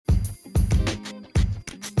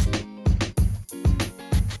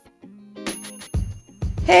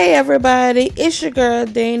Hey everybody, it's your girl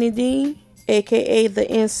Danny D, aka the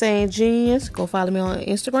Insane Genius. Go follow me on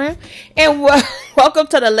Instagram. And welcome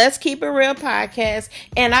to the Let's Keep It Real podcast.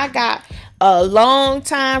 And I got a long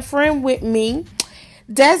time friend with me.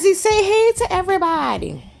 Desi, say hey to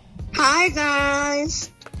everybody. Hi guys.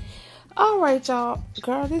 Alright y'all,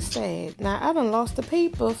 girl, this sad. Now I done lost the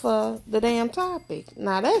paper for the damn topic.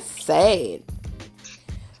 Now that's sad.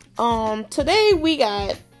 Today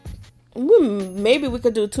maybe we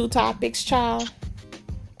could do 2 topics, child.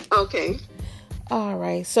 Okay. All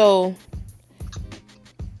right. So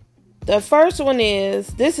the first one is,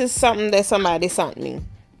 this is something that somebody sent me,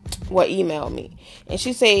 emailed me. And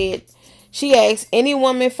she asked, any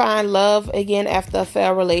woman find love again after a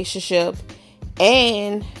failed relationship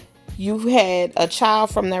and you had a child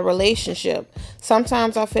from that relationship?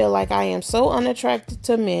 Sometimes I feel like I am so unattracted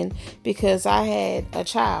to men because I had a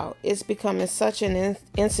child. It's becoming such an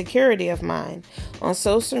insecurity of mine. On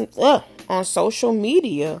social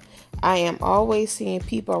media, I am always seeing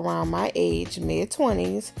people around my age,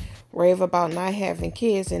 mid-20s, rave about not having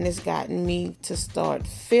kids, and it's gotten me to start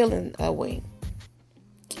feeling away.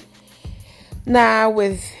 Now,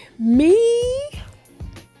 with me,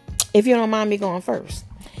 if you don't mind me going first,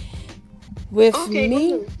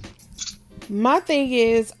 me, my thing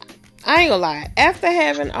is, I ain't gonna lie, after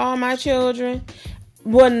having all my children,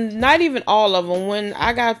 not even all of them, when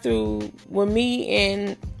I got through, when me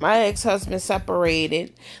and my ex-husband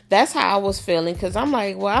separated, that's how I was feeling, because I'm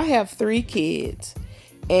like, well, I have 3 kids,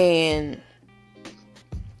 and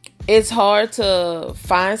it's hard to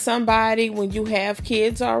find somebody when you have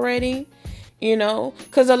kids already,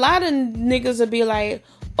 because a lot of niggas will be like,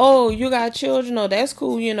 oh, you got children, oh, that's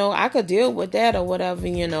cool, I could deal with that or whatever,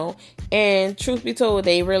 and truth be told,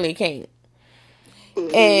 they really can't.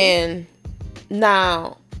 Mm-hmm. And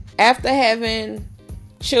now, after having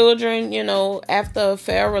children, after a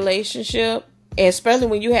failed relationship, especially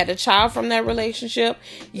when you had a child from that relationship,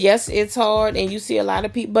 yes, it's hard, and you see a lot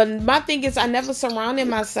of people, but my thing is, I never surrounded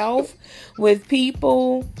myself with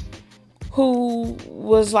people who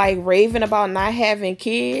was like raving about not having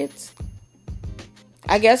kids.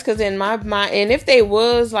 I guess because in my mind, and if they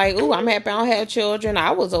was like, ooh, I'm happy I don't have children,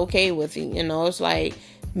 I was okay with it. It's like,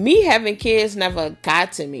 me having kids never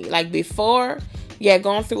got to me. Like before,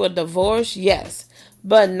 going through a divorce, yes.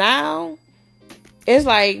 But now, it's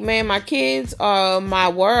like, man, my kids are my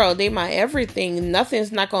world. They my everything.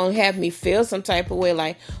 Nothing's not going to have me feel some type of way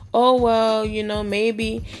like, oh, well,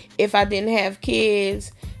 maybe if I didn't have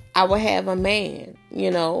kids, I would have a man,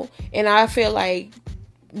 And I feel like,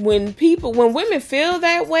 when women feel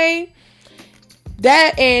that way,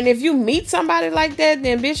 and if you meet somebody like that,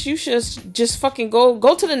 then bitch, you should just fucking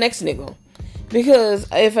go to the next nigga. Because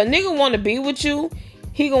if a nigga want to be with you,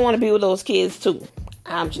 he gonna want to be with those kids too.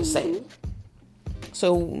 I'm just saying.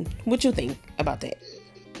 So, what you think about that?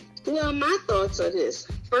 Well, my thoughts are this.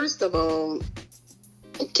 First of all,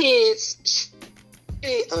 kids,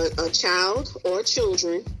 a child or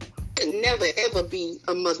children can never ever be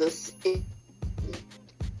a mother's.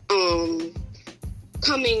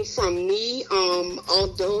 Coming from me,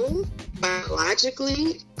 although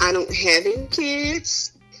biologically I don't have any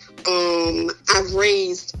kids, I've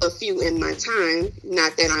raised a few in my time.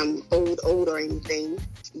 Not that I'm old or anything,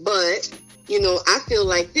 but I feel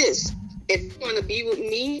like this. If you want to be with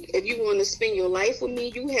me, if you want to spend your life with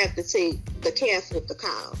me, you have to take the calf with the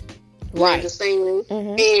cow. Right. Understand?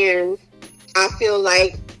 Mm-hmm. And I feel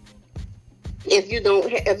like if you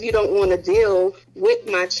don't want to deal with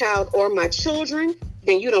my child or my children,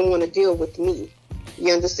 then you don't want to deal with me.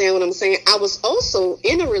 You understand what I'm saying? I was also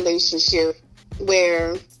in a relationship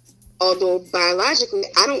where, although biologically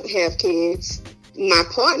I don't have kids, my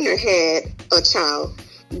partner had a child.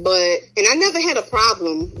 And I never had a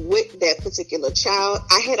problem with that particular child.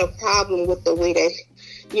 I had a problem with the way that,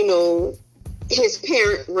 his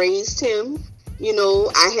parent raised him.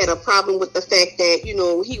 I had a problem with the fact that,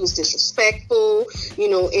 he was disrespectful,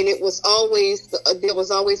 and it was always, there was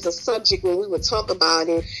always a subject when we would talk about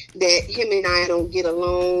it that him and I don't get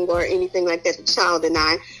along or anything like that, the child and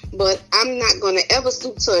I. But I'm not going to ever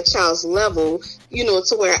stoop to a child's level,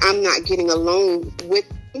 to where I'm not getting along with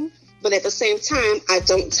him. But at the same time, I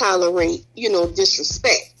don't tolerate,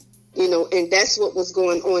 disrespect. And that's what was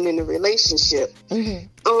going on in the relationship.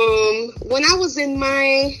 Mm-hmm. When I was in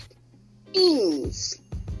my teens,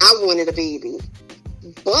 I wanted a baby.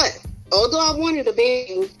 But although I wanted a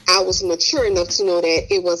baby, I was mature enough to know that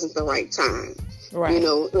it wasn't the right time. Right.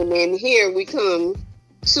 And then here we come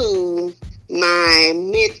to my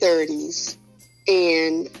mid-30s.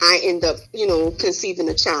 and I end up, conceiving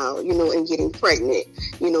a child, and getting pregnant,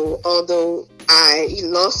 although I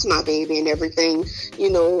lost my baby and everything,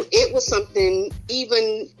 it was something,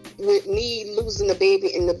 even with me losing the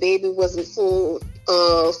baby and the baby wasn't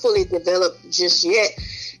fully developed just yet.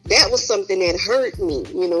 That was something that hurt me,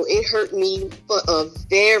 it hurt me for a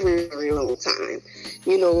very, very long time,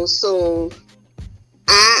 so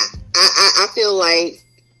I feel like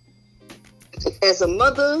as a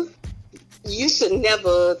mother, you should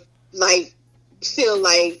never feel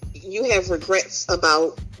like you have regrets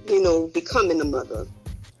about, becoming a mother,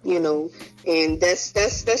 and that's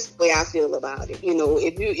the way I feel about it.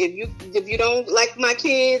 If you don't like my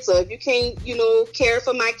kids, or if you can't, care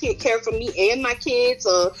for me and my kids,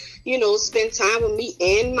 or, spend time with me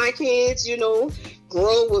and my kids,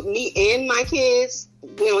 grow with me and my kids,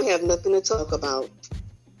 we don't have nothing to talk about.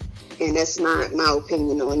 And that's not my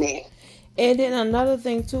opinion on that. And then another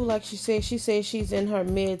thing too, like she said she's in her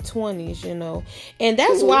mid-20s, and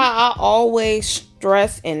that's why I always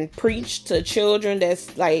stress and preach to children that's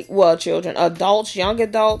adults, young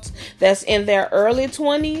adults that's in their early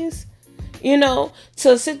 20s,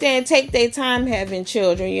 to sit there and take their time having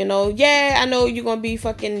children. Yeah, I know you're gonna be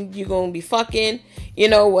fucking,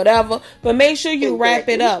 whatever, but make sure you wrap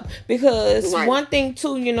it up, because one thing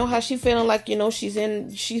too, how she feeling like, she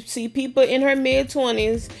see people in her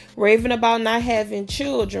mid-20s raving about not having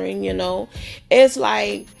children, it's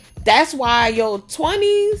like, that's why your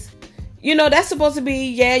 20s, that's supposed to be,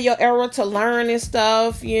 your era to learn and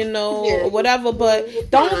stuff, whatever, but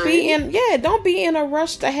don't be in a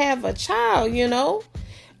rush to have a child,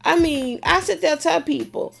 I mean, I sit there and tell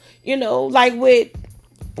people, like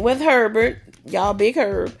with Herbert, y'all big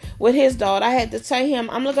Herb, with his daughter, I had to tell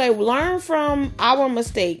him, I'm like, learn from our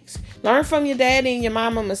mistakes. Learn from your daddy and your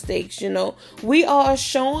mama mistakes, We are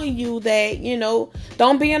showing you that,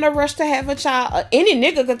 don't be in a rush to have a child. Any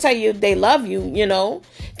nigga could tell you they love you,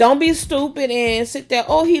 Don't be stupid and sit there,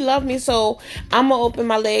 oh, he loved me, so I'm going to open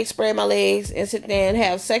my legs, spread my legs, and sit there and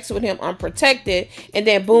have sex with him unprotected. And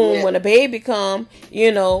then, boom, when a baby come,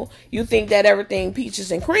 you think that everything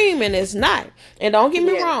peaches and cream, and it's not. And don't get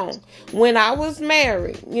me wrong. When I was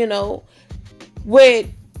married, with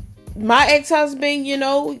my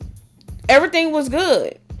ex-husband, everything was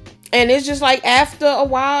good. And it's just like, after a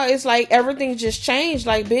while, it's like everything just changed.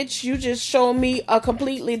 Like, bitch, you just showed me a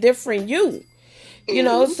completely different you.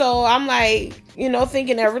 So I'm like,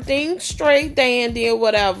 thinking everything straight, dandy or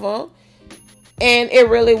whatever. And it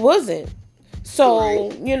really wasn't. So,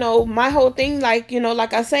 my whole thing, like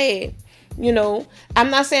I said, I'm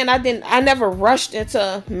not saying I never rushed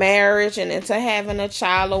into marriage and into having a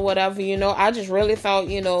child or whatever, I just really thought,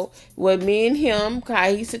 with me and him, how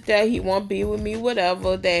he sit there, he won't be with me,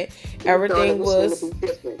 whatever, that everything was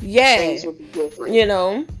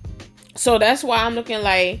so that's why I'm looking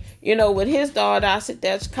like, with his daughter, I sit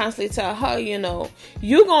there constantly tell her,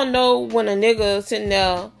 you gonna know when a nigga sitting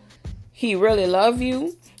there, he really love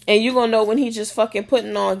you, and you gonna know when he just fucking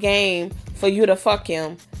putting on game for you to fuck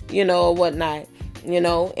him, or whatnot,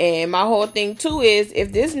 and my whole thing too is,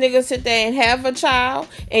 if this nigga sit there and have a child,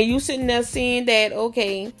 and you sitting there seeing that,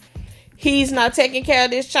 okay, he's not taking care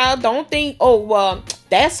of this child, don't think, oh, well,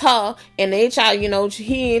 that's her, and their child,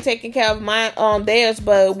 he ain't taking care of theirs,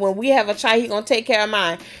 but when we have a child, he gonna take care of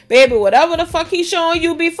mine. Baby, whatever the fuck he showing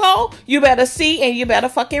you before, you better see, and you better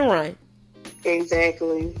fucking run.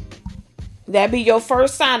 Exactly. That be your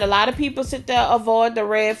first sign. A lot of people sit there, avoid the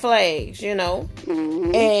red flags,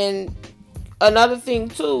 And another thing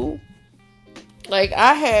too, like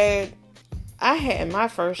I had my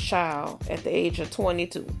first child at the age of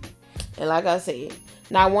 22. And like I said,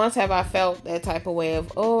 not once have I felt that type of way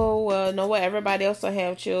of, oh, well, no what, everybody else will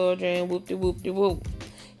have children, whoop-de-whoop-de-whoop,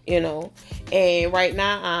 And right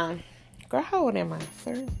now, girl, how old am I?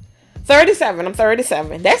 37. I'm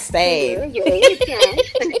 37. That's sad.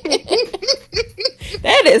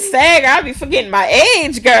 That is sad, girl. I be forgetting my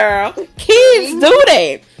age, girl. Kids do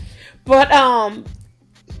that. But,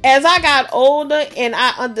 as I got older and I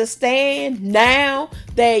understand now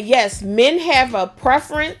that, yes, men have a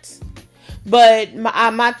preference. But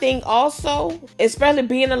my thing also, especially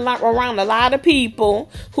being around a lot of people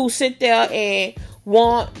who sit there and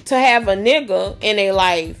want to have a nigga in their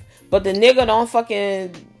life, but the nigga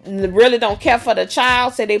really don't care for the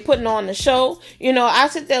child, so they putting on the show. I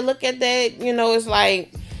sit there, look at that, it's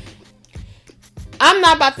like, I'm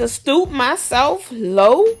not about to stoop myself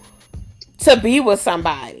low to be with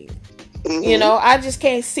somebody. I just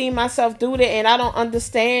can't see myself do that, and I don't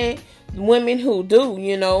understand women who do,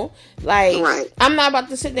 I'm not about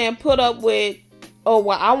to sit there and put up with, oh,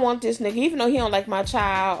 well, I want this nigga, even though he don't like my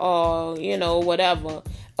child, or, whatever.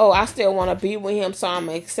 oh, I still want to be with him, so I'm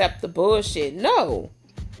going to accept the bullshit. No.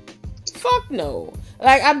 Fuck no.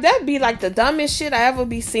 Like, that'd be like the dumbest shit I ever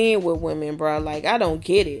be seeing with women, bro. Like, I don't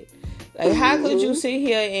get it. Like, how could you sit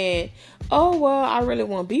here and, oh, well, I really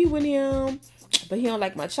want to be with him, but he don't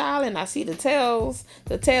like my child, and I see the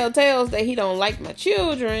telltales that he don't like my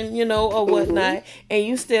children, you know, or whatnot, and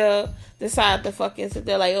you still decide to fucking sit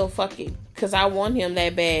there like, oh, fuck it, because I want him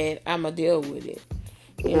that bad, I'ma deal with it.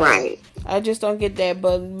 You know? Right. I just don't get that.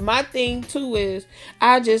 But my thing too is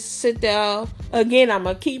I just sit there again. I'm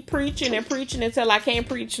gonna keep preaching and preaching until I can't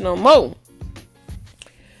preach no more.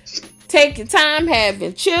 Take your time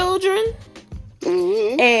having children,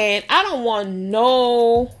 and I don't want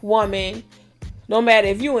no woman, no matter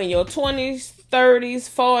if you in your 20s, 30s,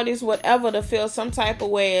 40s, whatever, to feel some type of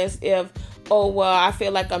way as if, oh well, I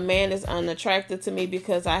feel like a man is unattractive to me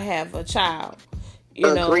because I have a child.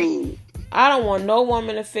 You know. I don't want no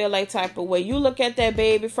woman to feel like type of way. You look at that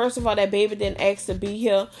baby. First of all, that baby didn't ask to be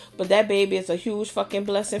here, but that baby is a huge fucking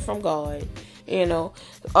blessing from God. You know.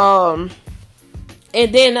 And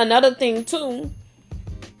then another thing too.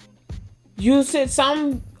 You said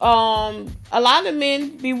a lot of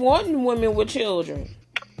men be wanting women with children.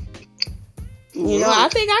 You know, I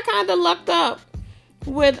think I kind of lucked up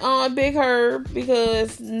with Big Herb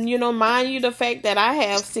because, you know, mind you, the fact that I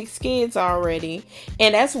have 6 kids already,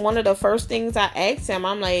 and that's one of the first things I asked him.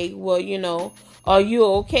 I'm like, well, you know, are you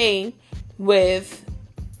okay with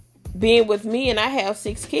being with me and I have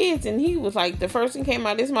 6 kids? And he was like, the first thing came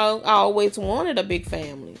out of his mouth, I always wanted a big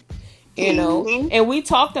family, you know. And we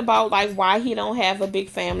talked about like why he don't have a big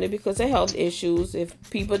family, because of health issues. If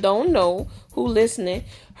people don't know who listening,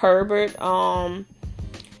 Herbert,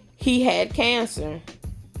 he had cancer.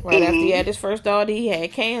 Right after he had his first daughter, he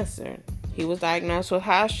had cancer. He was diagnosed with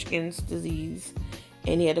Hodgkin's disease,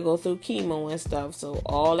 and he had to go through chemo and stuff. So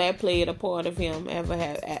all that played a part of him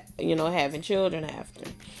having children after.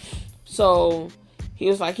 So he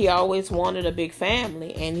was like, he always wanted a big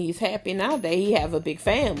family, and he's happy now that he have a big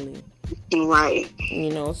family. Right.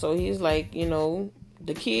 You know, so he's like, you know,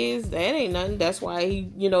 the kids, that ain't nothing. That's why he,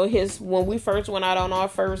 you know, when we first went out on our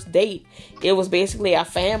first date, it was basically a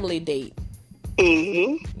family date.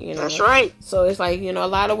 You know? That's right. So it's like, you know, a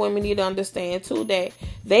lot of women need to understand too that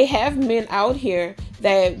they have men out here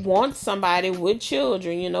that want somebody with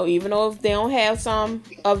children, you know, even though if they don't have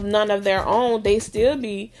none of their own, they still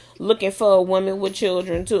be looking for a woman with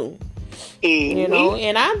children too. You know,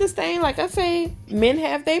 and I understand, like I say, men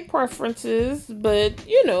have their preferences, but,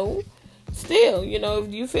 you know, still, you know,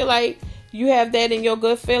 if you feel like you have that in your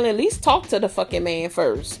gut feeling, at least talk to the fucking man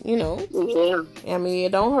first, you know. I mean,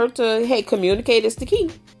 it don't hurt to, hey, communicate is the key.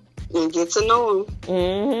 And get to know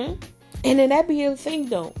him. And then that be the thing,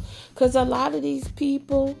 though, because a lot of these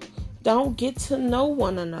people don't get to know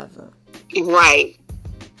one another. Right.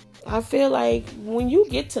 I feel like when you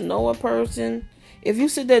get to know a person, if you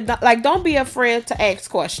sit there, like, don't be afraid to ask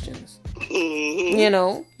questions. You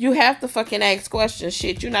know, you have to fucking ask questions.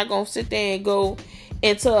 Shit, you're not gonna sit there and go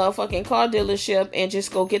into a fucking car dealership and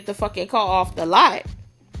just go get the fucking car off the lot.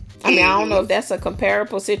 I mean, I don't know if that's a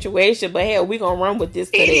comparable situation, but hell, we gonna run with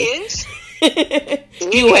this today. It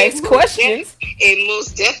is. You ask questions. It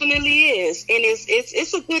most definitely is. And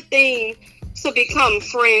it's a good thing to become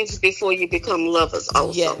friends before you become lovers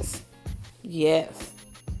also. Yes.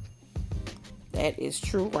 That is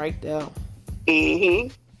true right there.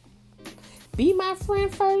 Be my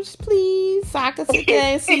friend first, please, so I can sit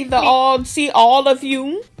there and see all of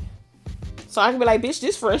you. So I can be like, bitch,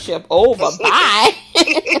 this friendship over. Bye.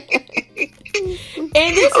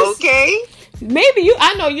 And this is okay. Maybe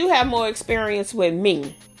I know you have more experience with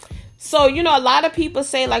me. So, you know, a lot of people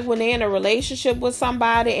say, like, when they're in a relationship with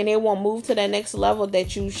somebody and they won't move to that next level,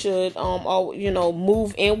 that you should,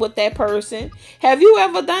 move in with that person. Have you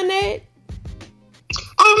ever done that?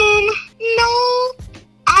 No.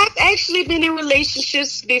 I've actually been in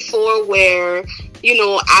relationships before where, you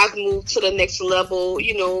know, I've moved to the next level,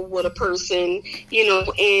 you know, with a person, you know,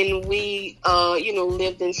 and we,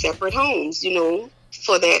 lived in separate homes, you know,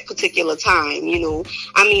 for that particular time, you know.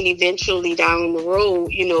 I mean, eventually down the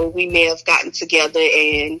road, you know, we may have gotten together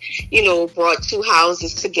and, you know, brought 2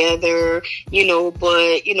 houses together, you know,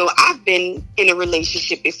 but, you know, I've been in a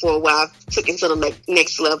relationship before where I've took it to the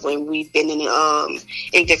next level and we've been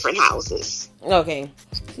in different houses. Okay.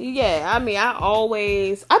 Yeah, I mean,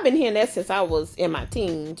 I've been hearing that since I was in my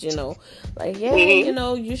teens, you know. Like, yeah, you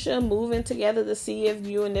know, you should move in together to see if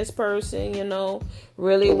you and this person, you know,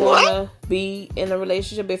 really want to be in a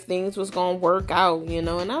relationship, if things was going to work out, you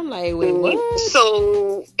know. And I'm like, wait, what?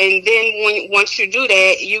 So, and then once you do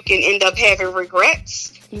that, you can end up having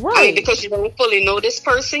regrets. Right. I mean, because you don't fully know this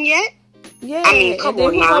person yet. Yeah, I mean, and come then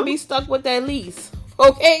on who's gonna now. be stuck with that lease?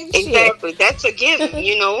 Okay, shit. Exactly. That's a given,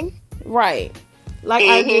 you know? Right. Like,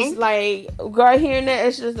 I just, Mm-hmm. like, girl, hearing that,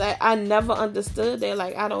 it's just like, I never understood that.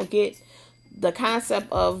 Like, I don't get the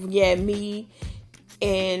concept of, yeah, me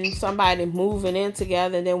and somebody moving in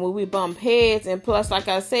together, and then when we bump heads, and plus, like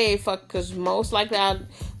I said, fuck, because most likely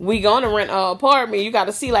we gonna rent an apartment. You got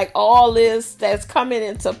to see, like, all this that's coming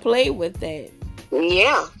into play with that.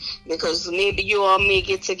 Yeah, because maybe you all may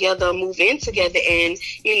get together, move in together, and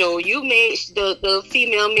you know, you may the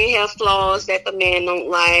female may have flaws that the man don't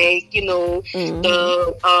like. You know,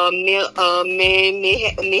 the man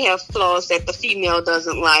may have flaws that the female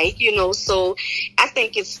doesn't like. You know, so I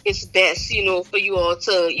think it's best, you know, for you all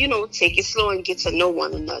to, you know, take it slow and get to know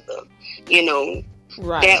one another. You know,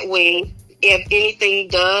 Right. that way, if anything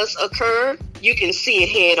does occur, you can see it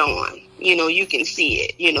head on. You know, you can see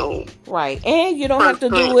it, you know. Right. And you don't have to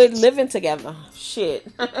do it living together. Shit.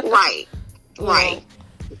 Right. Right.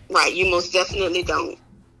 know? Right. You most definitely don't.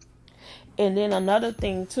 And then another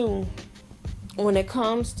thing, too, when it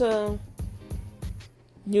comes to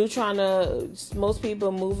you trying to, most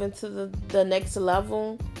people moving to the next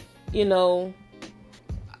level, you know,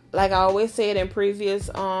 like I always said in the previous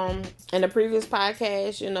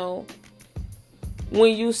podcast, you know,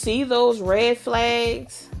 when you see those red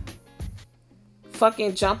flags,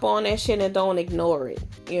 fucking jump on that shit and don't ignore it.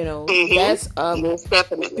 You know, that's a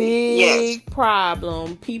big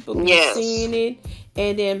problem. People be seeing it,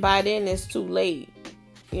 and then by then it's too late.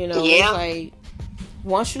 You know, it's like,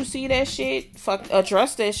 once you see that shit,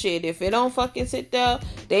 address that shit. If it don't fucking sit there,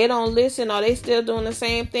 they don't listen, or they still doing the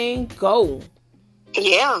same thing, go.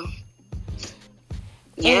 Yeah.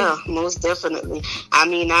 Yeah, most definitely. I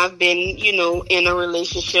mean, I've been, you know, in a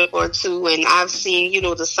relationship or two, and I've seen, you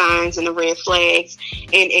know, the signs and the red flags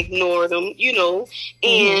and ignored them, you know,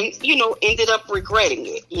 and, you know, ended up regretting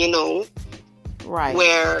it, you know. Right.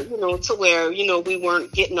 Where, you know, you know, we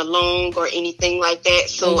weren't getting along or anything like that.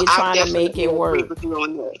 So I definitely make it work. With you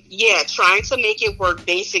on that. Yeah, trying to make it work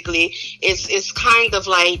basically is kind of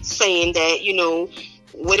like saying that, you know,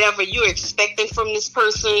 whatever you're expecting from this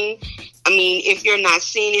person, I mean, if you're not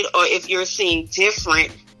seeing it or if you're seeing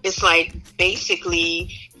different, it's like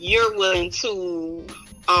basically you're willing to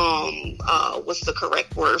what's the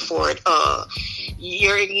correct word for it?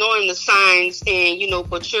 You're ignoring the signs, and you know,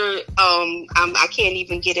 but you're I can't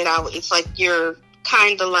even get it out. It's like you're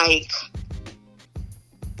kind of like,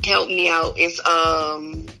 help me out. It's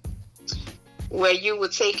where you were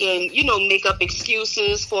taking, you know, make up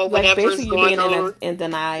excuses for whatever's going on. In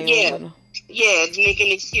denial. Yeah,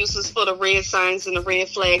 making excuses for the red signs and the red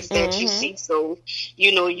flags that you see. So,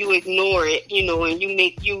 you know, you ignore it, you know, and you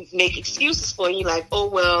make excuses for it. You're like, oh,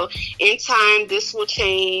 well, in time this will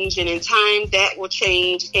change, and in time that will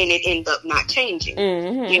change, and it end up not changing,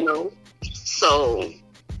 you know. So,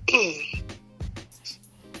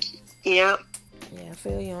 yeah. Yeah, I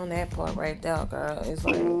feel you on that part right there, girl. It's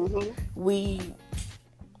like we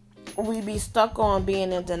be stuck on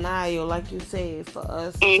being in denial, like you said, for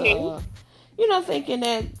us to, you know, thinking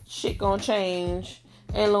that shit gonna change,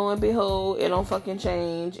 and lo and behold, it don't fucking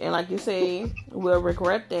change, and like you say, we'll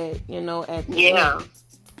regret that, you know, at the end.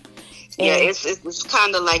 Yeah, it's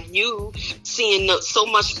kind of like you seeing so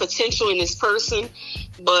much potential in this person,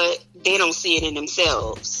 but they don't see it in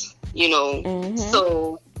themselves, you know.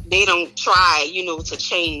 So they don't try, you know, to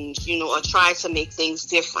change, you know, or try to make things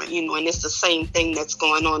different, you know, and it's the same thing that's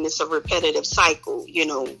going on. It's a repetitive cycle, you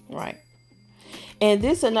know. Right. And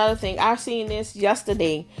this another thing. I've seen this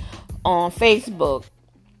yesterday on Facebook,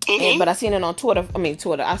 but I seen it on Twitter.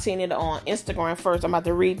 I seen it on Instagram first. I'm about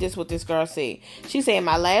to read this, what this girl said. She said,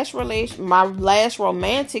 my last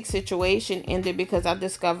romantic situation ended because I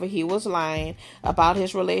discovered he was lying about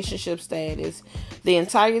his relationship status. The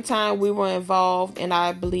entire time we were involved, and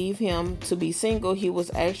I believe him to be single, he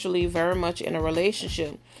was actually very much in a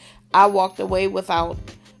relationship. I walked away without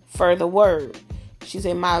further word. She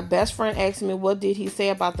said, my best friend asked me, what did he say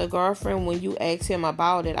about the girlfriend when you asked him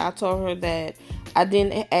about it? I told her that I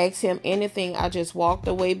didn't ask him anything. I just walked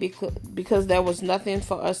away because there was nothing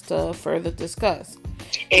for us to further discuss.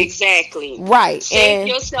 Exactly. Right. Save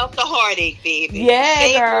yourself the heartache, baby. Yeah,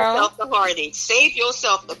 Save girl. yourself the heartache. Save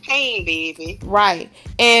yourself the pain, baby. Right.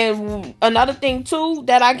 And another thing, too,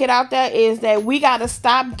 that I get out there is that we got to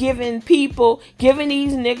stop giving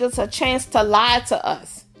these niggas a chance to lie to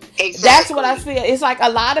us. Exactly. That's what I feel. It's like a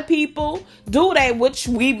lot of people do that, which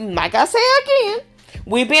we, like I say again,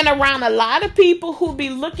 We've been around a lot of people who be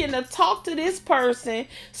looking to talk to this person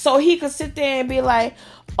so he could sit there and be like,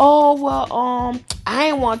 oh, well, I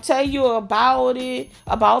ain't want to tell you about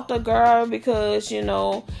the girl, because,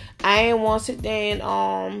 I ain't want to sit there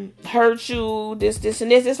and hurt you, this,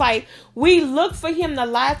 and this. It's like, we look for him to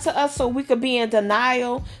lie to us so we could be in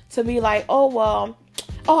denial, to be like, oh,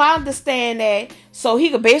 I understand that. So he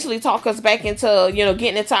could basically talk us back into,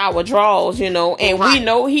 getting into our draws, and we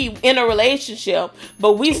know he in a relationship,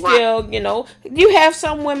 but we still, you have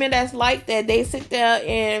some women that's like that. They sit there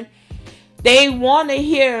and they want to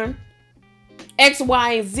hear X,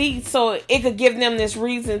 Y, and Z, so it could give them this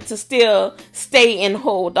reason to still stay and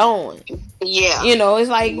hold on. Yeah. It's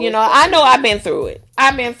like, I know I've been through it.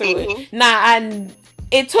 it. Now,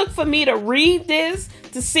 it took for me to read this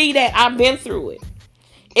to see that I've been through it.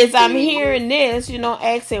 I'm hearing this,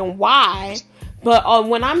 asking why. But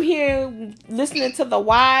when I'm here listening to the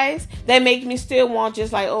whys, that make me still want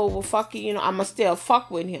just like, oh, well, fuck it, I'ma still fuck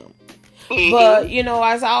with him. But,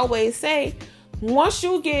 as I always say, once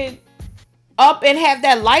you get up and have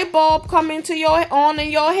that light bulb come into in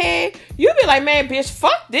your head, you be like, man, bitch,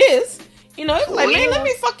 fuck this. It's like, man, let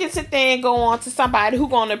me fucking sit there and go on to somebody who's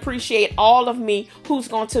going to appreciate all of me, who's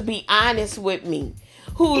going to be honest with me,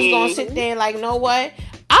 who's going to sit there and like, you know what?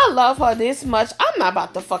 I love her this much. I'm not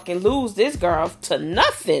about to fucking lose this girl to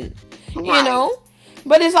nothing,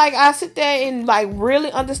 But it's like, I sit there and like really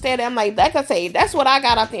understand it. I'm like I say, that's what I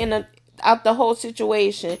got out the end out the whole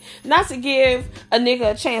situation. Not to give a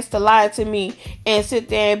nigga a chance to lie to me and sit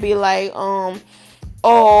there and be like, I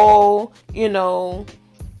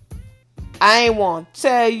ain't want to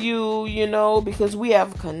tell you, because we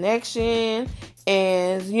have a connection.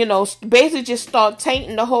 And, basically just start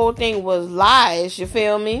tainting the whole thing was lies, you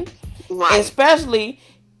feel me? Right. Especially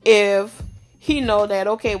if he know that,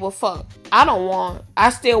 okay, well, fuck. I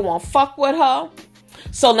still want fuck with her.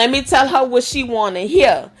 So let me tell her what she want to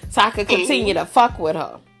hear so I can continue to fuck with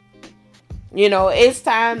her. It's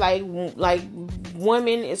time, like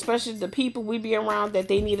women, especially the people we be around, that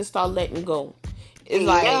they need to start letting go. It's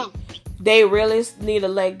like, they really need to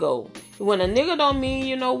let go. When a nigga don't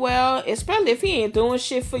mean well, especially if he ain't doing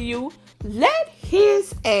shit for you, let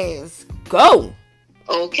his ass go.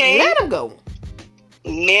 Okay. Let him go.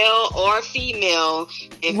 Male or female,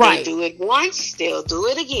 if they do it once, they'll do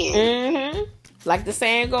it again. Mm-hmm. Like the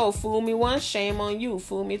saying go, fool me once, shame on you.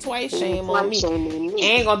 Fool me twice, shame on me.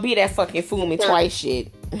 Ain't gonna be that fucking fool me twice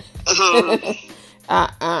shit.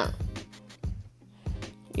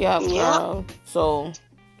 Yep, girl. So,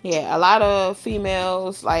 yeah, a lot of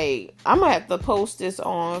females, like, I'm gonna have to post this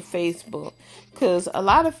on Facebook, because a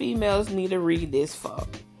lot of females need to read this fuck.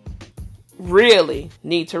 Really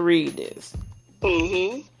need to read this.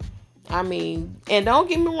 I mean, and don't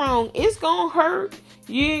get me wrong, it's gonna hurt.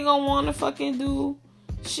 You ain't gonna want to fucking do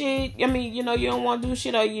shit. I mean, you don't want to do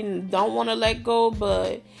shit, or you don't want to let go.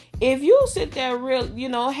 But if you sit there real,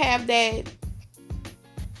 have that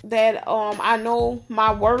I know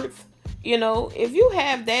my worth, if you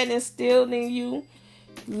have that instilled in you,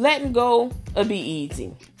 letting go will be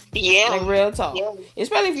easy. Yeah. Like, real talk. Yeah.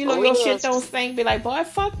 Especially if your shit don't stink. Be like, boy,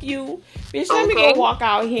 fuck you. Bitch, let me go walk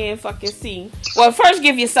out here and fucking see. Well, first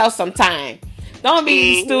give yourself some time. Don't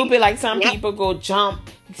be stupid like some people go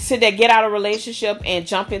sit there, get out of a relationship and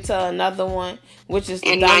jump into another one, which is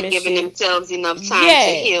the dumbest shit. And not giving themselves enough time to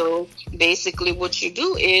heal. Basically, what you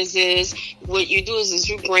do is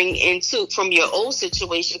you bring from your old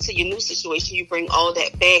situation to your new situation, you bring all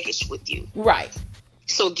that baggage with you. Right.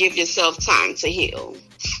 So give yourself time to heal.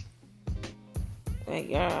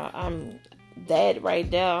 Like, I'm that right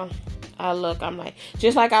there. I'm like,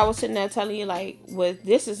 just like I was sitting there telling you, like,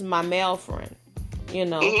 this is my male friend.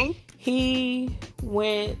 He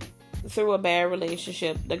went through a bad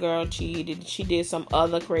relationship. The girl cheated. She did some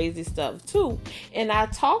other crazy stuff too. And I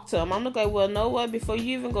talked to him. I'm like, well, know what? Before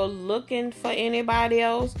you even go looking for anybody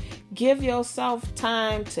else, give yourself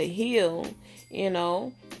time to heal.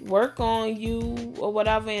 Work on you or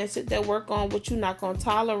whatever, and sit there, work on what you're not going to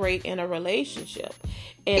tolerate in a relationship.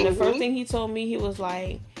 And the first thing he told me, he was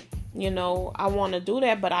like, I want to do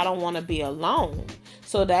that, but I don't want to be alone.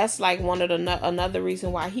 So that's like one of another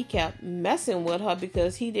reason why he kept messing with her,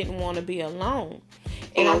 because he didn't want to be alone.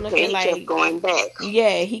 And I'm looking like, he kept going back.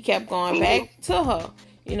 Yeah, he kept going back to her,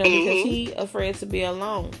 because he afraid to be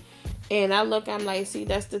alone. And I'm like, see,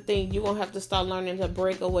 that's the thing. You're going to have to start learning to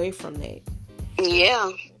break away from that.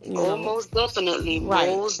 Yeah, most definitely. Right.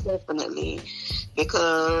 Most definitely.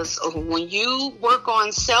 Because when you work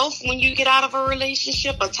on self, when you get out of a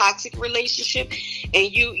relationship, a toxic relationship,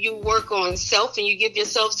 and you work on self and you give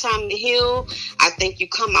yourself time to heal, I think you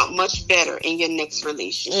come out much better in your next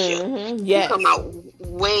relationship. Yes. You come out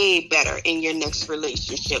way better in your next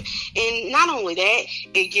relationship. And not only that,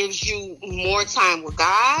 it gives you more time with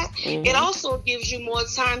God. Mm-hmm. It also gives you more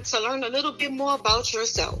time to learn a little bit more about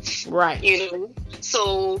yourself. Right. You know,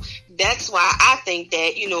 so that's why I think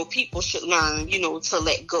that, you know, people should learn, you know, to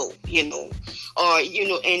let go, you know, or, you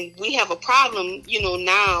know, and we have a problem, you know,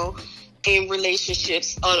 now in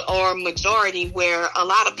relationships or majority where a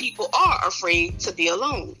lot of people are afraid to be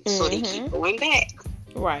alone. Mm-hmm. So they keep going back.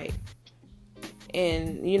 Right.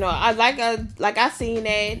 And, you know, I seen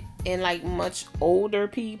that in like much older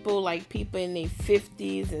people, like people in their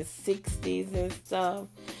 50s and 60s and stuff.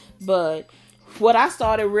 But what I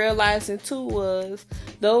started realizing too was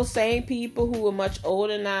those same people who are much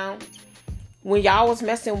older now, when y'all was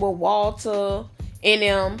messing with Walter and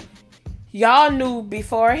them, y'all knew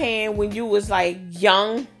beforehand when you was like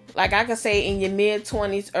young, like I could say in your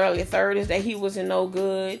mid-20s, early 30s, that he wasn't no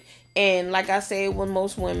good. And like I said with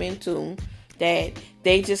most women too, that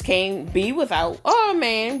they just can't be without, oh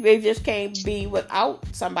man, they just can't be without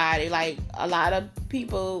somebody. Like a lot of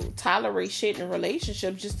people tolerate shit in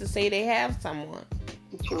relationships just to say they have someone.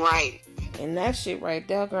 Right. And that shit right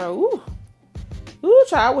there, girl, ooh,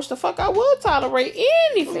 child, I wish the fuck I would tolerate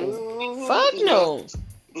anything. Mm-hmm. Fuck no.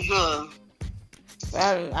 Mm-hmm.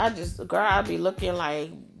 I'd be looking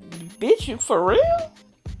like, bitch, you for real?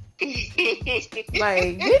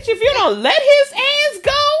 Like, bitch, if you don't let his ass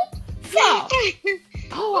go, fuck.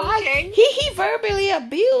 Oh, okay. He verbally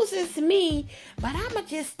abuses me, but I'ma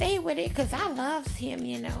just stay with it because I loves him,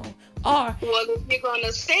 you know. Or, well, if you're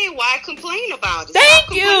gonna stay, why complain about it?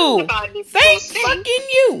 Thank you. Thank fucking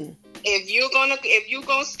you. If you're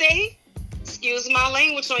gonna stay, excuse my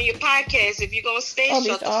language on your podcast. If you're gonna stay,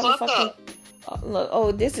 shut the fuck up.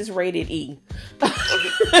 Look, this is rated E.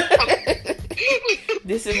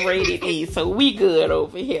 This is rated E, so we good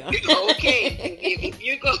over here. Okay, if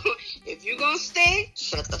you're gonna stay,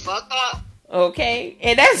 shut the fuck up. Okay,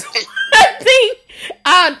 and that's one thing.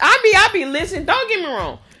 I be listening. Don't get me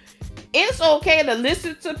wrong. It's okay to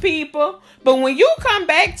listen to people, but when you come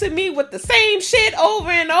back to me with the same shit over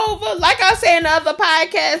and over, like I said in the other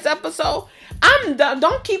podcast episode,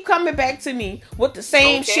 don't keep coming back to me with the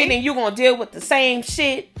same shit, and you gonna deal with the same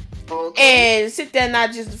shit. Okay. And sit there and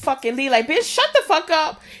not just fucking leave like, bitch, shut the fuck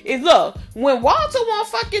up. And look, when Walter won't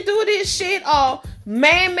fucking do this shit, or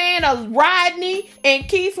Man or Rodney and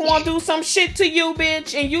Keith won't do some shit to you,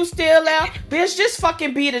 bitch, and you still out, bitch, just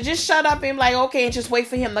fucking beat it. Just shut up and be like, okay, and just wait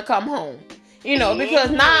for him to come home. You know, because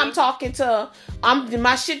now I'm talking to,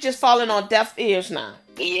 my shit just falling on deaf ears now.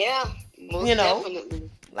 Yeah, most definitely.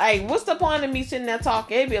 Like, what's the point of me sitting there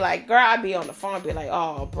talking? It'd be like, girl, I'd be on the phone, be like,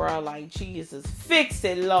 oh, bro, like, Jesus, fix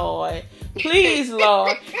it, Lord. Please,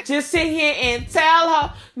 Lord. Just sit here and tell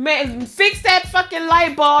her, man, fix that fucking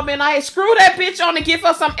light bulb, and I screw that bitch on and give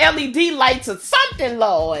her some LED lights or something,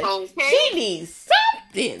 Lord. Okay. She needs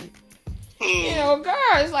something. You know, girl,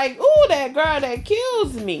 it's like, ooh, that girl that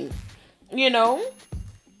kills me. You know?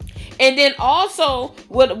 And then also,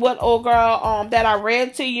 what old girl that I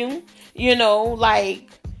read to you, you know, like,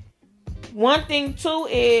 one thing too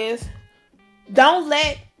is don't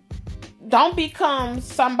become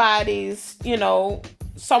somebody's, you know,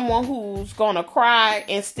 someone who's gonna cry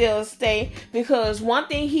and still stay, because one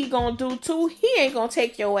thing he gonna do too, he ain't gonna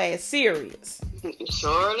take your ass serious.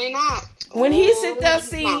 Surely not. When he sit there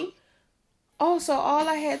see, oh, so all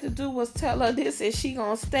I had to do was tell her this and she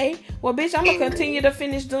gonna stay. Well, bitch, I'm gonna continue to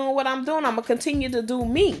finish doing what I'm doing. I'm gonna continue to do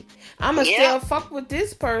me. I'm gonna still fuck with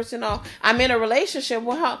this person, or I'm in a relationship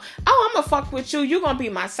with her. Oh, I'm gonna fuck with you. You gonna be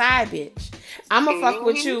my side bitch. I'm gonna fuck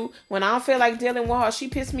with you when I don't feel like dealing with her. She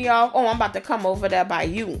pissed me off. Oh, I'm about to come over there by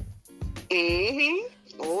you.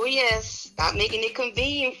 Oh, yes. Stop making it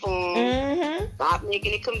convenient for him. Stop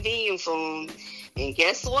making it convenient for him. And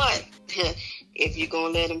guess what? If you're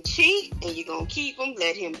going to let him cheat and you're going to keep him,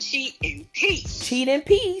 let him cheat in peace. Cheat in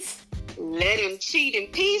peace. Let him cheat in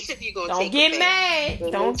peace if you're going to take Don't get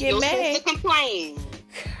mad. Don't get mad. To complain.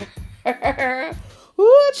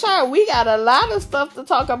 Ooh, child, we got a lot of stuff to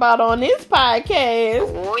talk about on this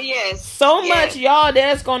podcast. Oh, yes. So much, y'all,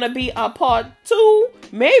 there's going to be a part 2,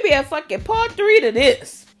 maybe a fucking part 3 to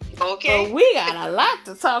this. Okay. So we got a lot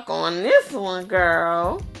to talk on this one,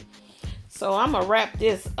 girl. So I'm going to wrap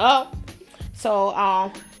this up.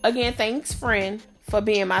 So, again, thanks, friend, for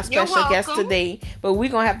being my special guest today. But we're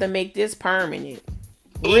going to have to make this permanent.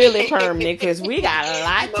 Really permanent, because we got a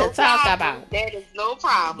lot to talk about. That is no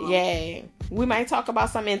problem. Yeah. We might talk about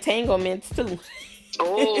some entanglements, too.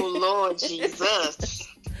 Oh, Lord Jesus.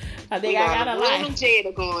 I think I got a lot.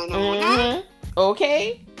 Jada going on, huh?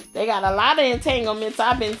 Okay. They got a lot of entanglements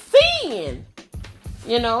I've been seeing.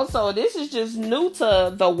 You know, so this is just new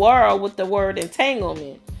to the world with the word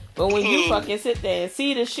entanglement. But when you fucking sit there and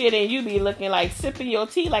see the shit and you be looking like sipping your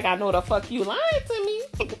tea like I know the fuck you lying to me.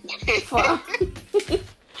 Fuck.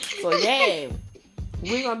 So yeah,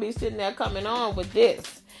 we're gonna be sitting there coming on with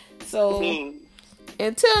this. So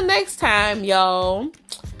until next time, y'all.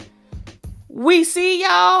 We see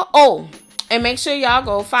y'all. Oh, and make sure y'all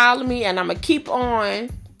go follow me, and I'm gonna keep on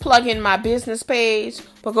plugging my business page.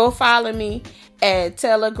 But go follow me at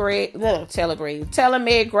Telemed Graphics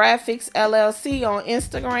LLC on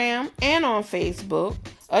Instagram and on Facebook.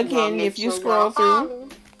 Again, if you scroll through,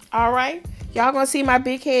 all right, y'all gonna see my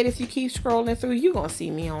big head. If you keep scrolling through, you gonna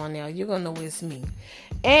see me on there. You're gonna know it's me.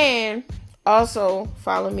 And also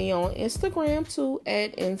follow me on Instagram too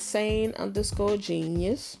at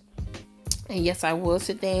insane_genius. And yes, I will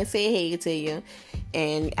sit there and say hey to you.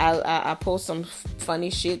 And I post some funny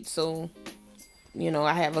shit, so you know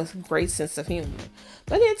I have a great sense of humor.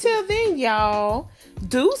 But until then, y'all,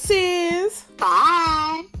 deuces.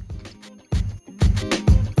 Bye.